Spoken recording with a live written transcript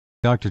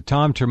Dr.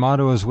 Tom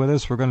Termotto is with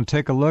us. We're going to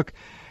take a look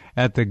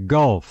at the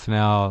Gulf.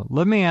 Now,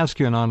 let me ask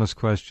you an honest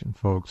question,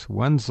 folks.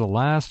 When's the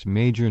last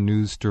major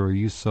news story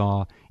you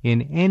saw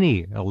in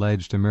any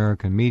alleged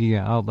American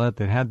media outlet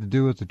that had to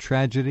do with the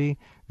tragedy,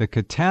 the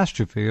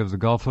catastrophe of the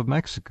Gulf of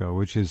Mexico,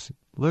 which is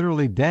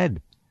literally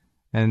dead?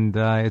 And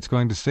it's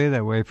going to stay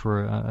that way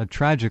for a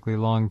tragically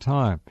long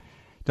time.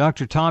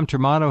 Dr. Tom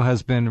Termotto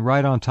has been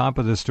right on top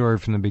of this story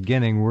from the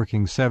beginning,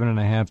 working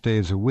 7.5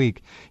 days a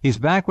week. He's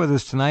back with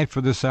us tonight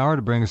for this hour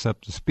to bring us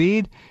up to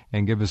speed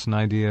and give us an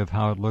idea of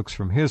how it looks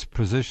from his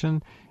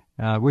position,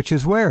 which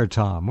is where,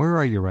 Tom? Where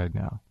are you right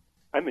now?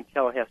 I'm in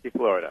Tallahassee,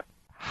 Florida.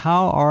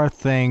 How are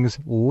things?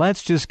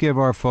 Let's just give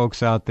our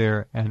folks out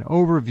there an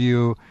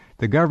overview.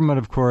 The government,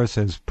 of course,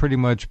 has pretty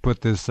much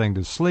put this thing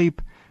to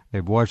sleep.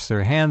 They've washed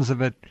their hands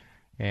of it,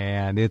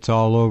 and it's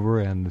all over,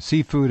 and the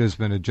seafood has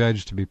been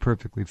adjudged to be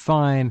perfectly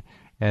fine,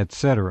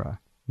 etc.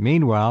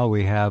 Meanwhile,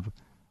 we have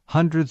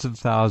hundreds of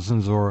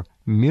thousands or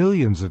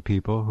millions of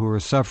people who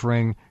are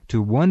suffering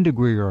to one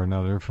degree or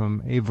another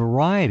from a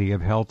variety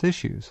of health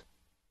issues.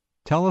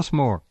 Tell us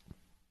more.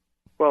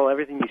 Well,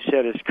 everything you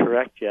said is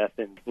correct, Jeff,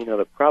 and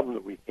the problem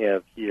that we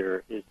have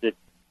here is that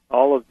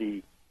all of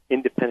the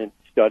independent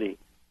study,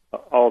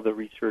 all the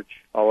research,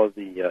 all of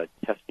the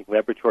testing,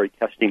 laboratory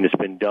testing that's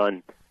been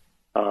done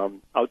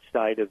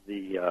outside of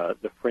the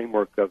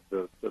framework of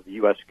the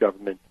U.S.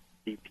 government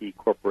BP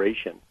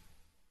corporation,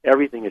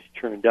 everything has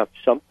turned up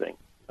something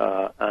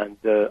on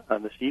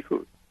the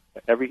seafood.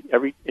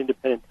 Every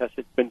independent test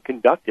that's been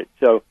conducted.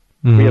 So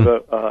we have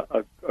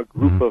a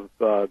group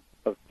of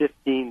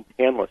 15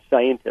 panelist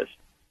scientists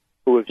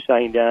who have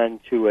signed on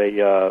to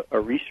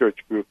a research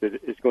group that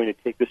is going to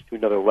take this to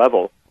another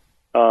level,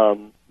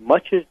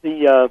 much as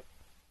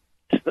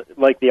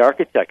like the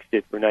architects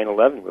did for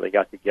 9/11, where they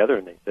got together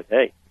and they said,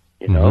 "Hey,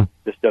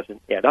 this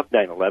doesn't add up,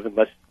 9/11.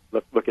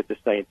 Let's look at this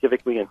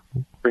scientifically and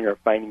bring our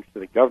findings to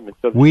the government."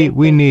 So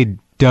we need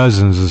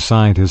dozens of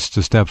scientists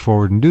to step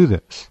forward and do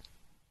this.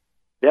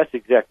 That's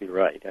exactly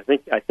right.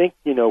 I think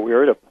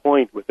we're at a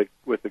point with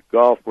the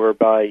Gulf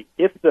whereby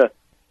if the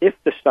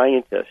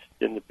scientists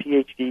and the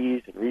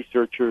PhDs and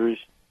researchers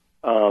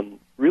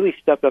really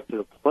step up to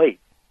the plate,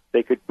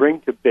 they could bring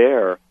to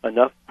bear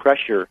enough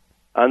pressure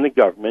on the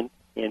government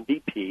and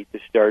BP to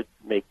start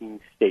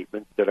making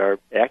statements that are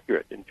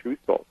accurate and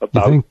truthful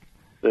about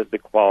the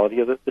quality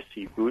of the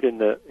seafood and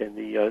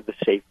the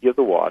safety of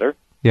the water.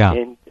 Yeah.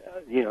 And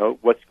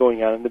what's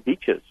going on the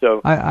beaches.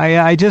 So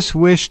I just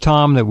wish,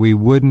 Tom, that we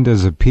wouldn't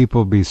as a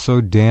people be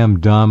so damn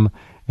dumb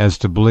as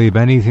to believe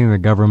anything the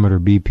government or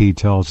BP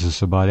tells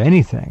us about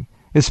anything,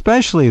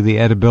 especially the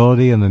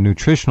edibility and the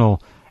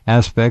nutritional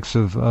aspects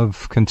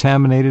of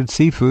contaminated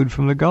seafood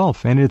from the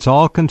Gulf, and it's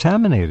all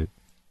contaminated.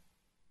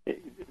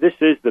 This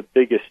is the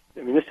biggest.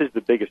 This is the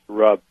biggest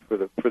rub for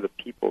the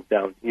people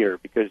down here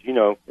because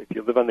if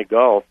you live on the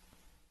Gulf,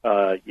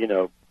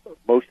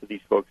 most of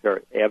these folks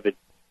are avid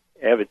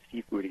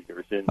seafood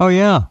eaters, and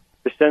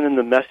to send them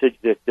the message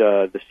that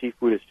the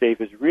seafood is safe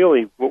is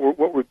really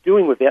what we're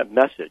doing with that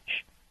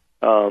message.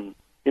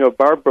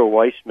 Barbara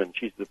Weissman,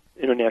 she's the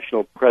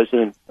international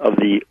president of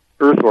the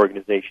Earth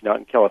Organization out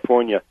in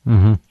California.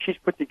 Mm-hmm. She's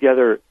put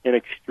together an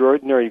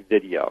extraordinary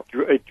video.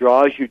 It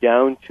draws you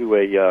down to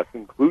a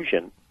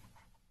conclusion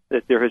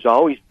that there has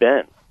always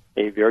been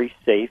a very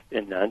safe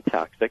and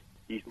non-toxic,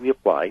 easily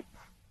applied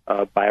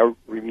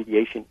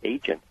bioremediation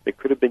agent that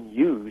could have been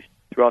used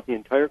throughout the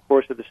entire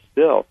course of the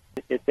spill.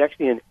 It's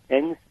actually an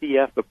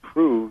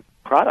NCF-approved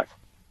product.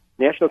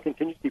 National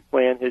Contingency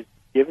Plan has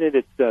given it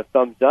its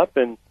thumbs up,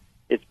 and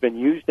it's been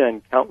used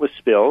on countless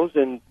spills.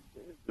 And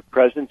the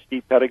President,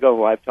 Steve Pedigo,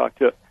 who I've talked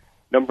to a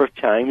number of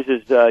times,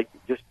 is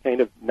just kind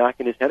of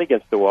knocking his head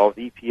against the wall with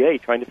the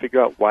EPA, trying to figure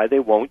out why they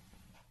won't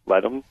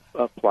let them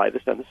apply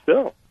this on the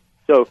spill.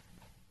 So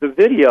the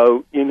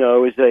video,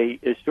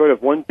 is sort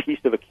of one piece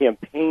of a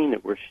campaign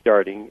that we're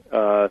starting.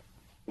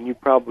 And you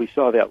probably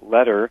saw that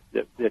letter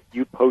that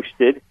you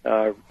posted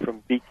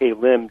from BK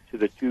Lim to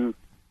the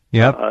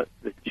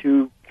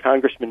two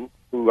congressmen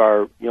who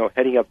are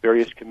heading up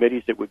various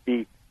committees that would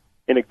be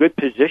in a good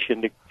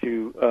position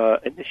to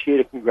initiate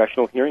a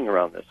congressional hearing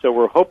around this. So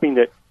we're hoping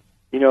that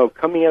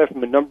coming at it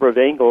from a number of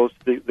angles,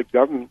 the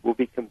government will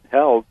be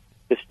compelled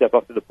to step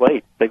up to the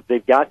plate.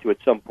 They've got to at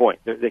some point.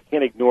 They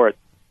can't ignore it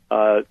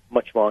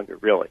much longer,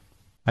 really.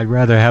 I'd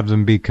rather have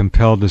them be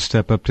compelled to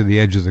step up to the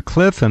edge of the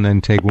cliff and then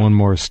take one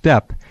more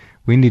step.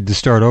 We need to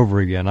start over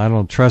again. I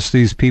don't trust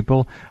these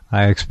people.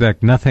 I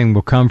expect nothing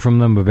will come from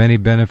them of any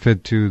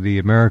benefit to the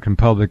American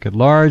public at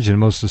large, and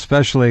most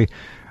especially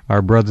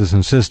our brothers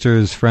and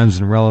sisters, friends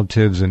and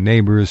relatives and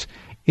neighbors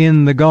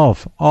in the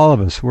Gulf. All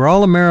of us. We're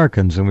all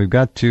Americans, and we've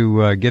got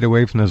to get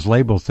away from this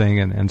label thing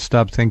and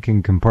stop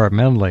thinking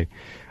compartmentally.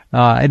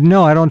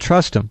 No, I don't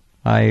trust them.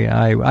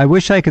 I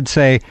wish I could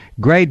say,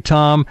 great,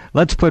 Tom,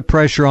 let's put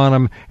pressure on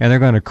them, and they're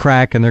going to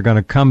crack, and they're going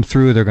to come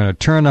through, they're going to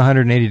turn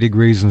 180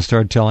 degrees and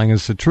start telling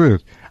us the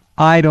truth.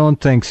 I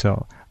don't think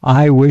so.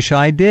 I wish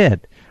I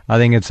did. I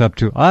think it's up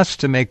to us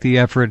to make the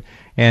effort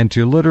and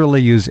to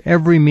literally use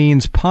every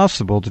means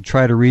possible to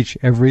try to reach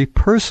every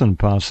person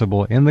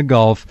possible in the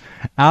Gulf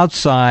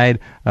outside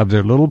of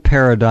their little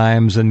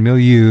paradigms and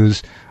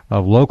milieus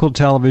of local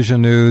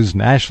television news,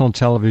 national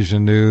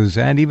television news,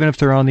 and even if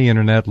they're on the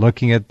internet,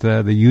 looking at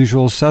the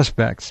usual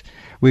suspects.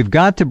 We've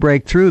got to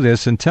break through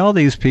this and tell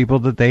these people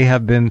that they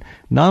have been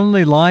not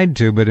only lied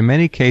to, but in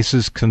many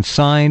cases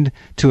consigned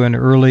to an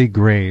early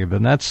grave.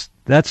 And that's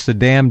the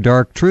damn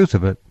dark truth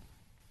of it.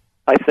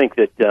 I think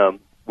that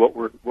what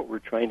we're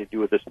trying to do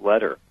with this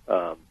letter,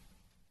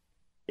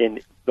 in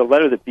the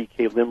letter that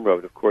B.K. Lim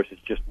wrote, of course, is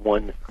just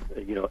one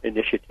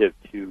initiative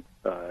to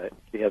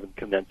have him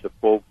commence a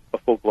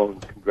full-blown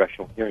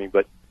congressional hearing.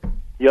 But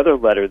the other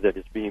letter that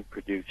is being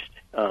produced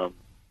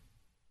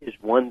is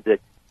one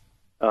that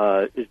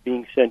is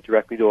being sent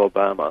directly to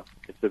Obama.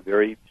 It's a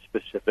very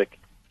specific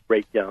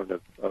breakdown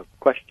of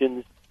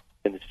questions,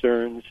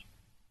 concerns,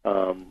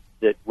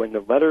 that when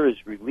the letter is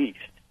released,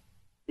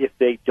 if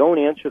they don't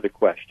answer the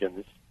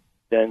questions,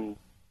 then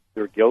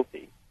they're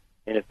guilty.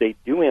 And if they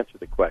do answer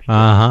the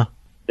questions,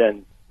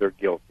 then they're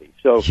guilty.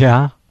 So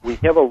we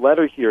have a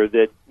letter here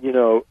that,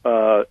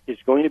 is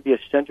going to be a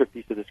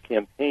centerpiece of this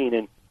campaign.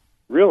 And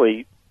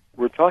really,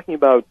 we're talking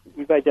about,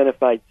 we've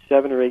identified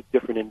 7 or 8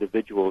 different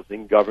individuals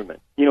in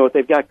government. What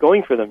they've got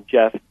going for them,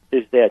 Jeff,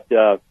 is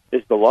that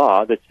is the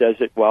law that says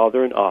that while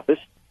they're in office,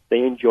 they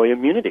enjoy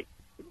immunity.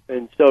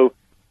 And so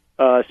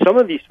some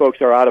of these folks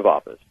are out of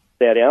office.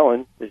 Thad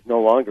Allen is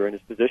no longer in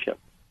his position.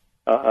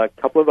 A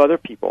couple of other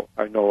people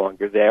are no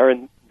longer there,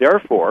 and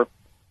therefore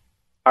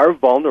are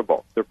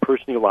vulnerable. They're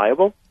personally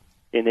liable,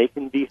 and they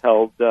can be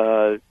held,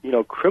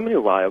 criminally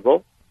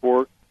liable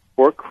for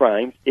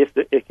crimes if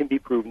it can be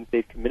proven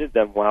they've committed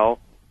them while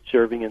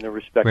serving in their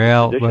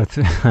respective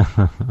positions.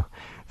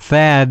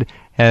 Thad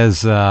has,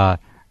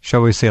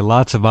 shall we say,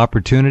 lots of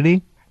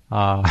opportunity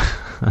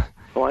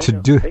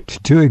to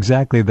do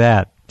exactly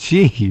that.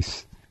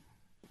 Jeez.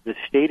 The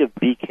state of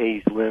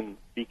B.K.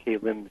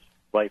 Lim's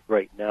life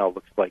right now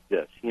looks like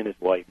this. He and his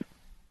wife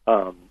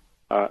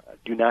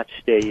do not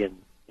stay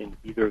in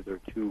either of their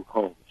 2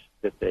 homes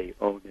that they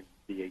own in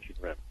the Asian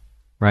Rim.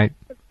 Right.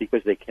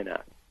 Because they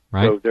cannot.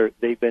 Right. So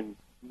they've been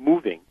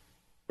moving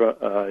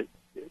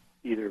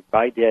either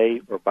by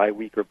day or by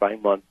week or by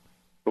month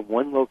from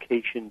one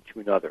location to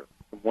another,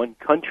 from one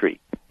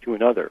country to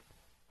another,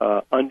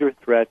 under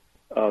threat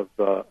of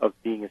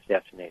being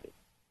assassinated.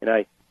 And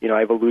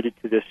I've alluded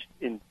to this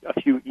in a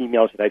few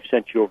emails that I've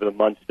sent you over the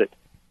months that,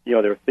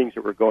 there are things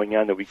that were going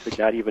on that we could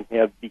not even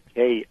have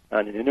BK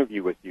on an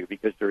interview with you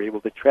because they're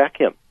able to track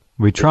him.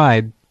 We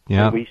tried,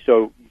 yeah. And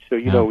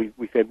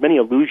we've had many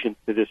allusions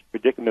to this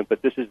predicament,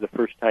 but this is the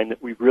first time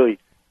that we've really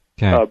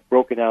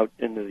broken out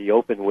into the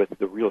open with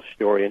the real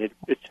story. And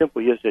it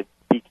simply is that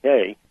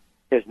BK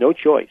has no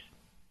choice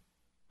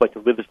but to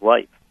live his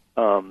life,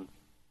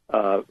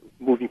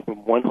 moving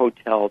from one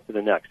hotel to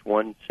the next,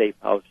 one safe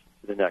house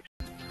to the next.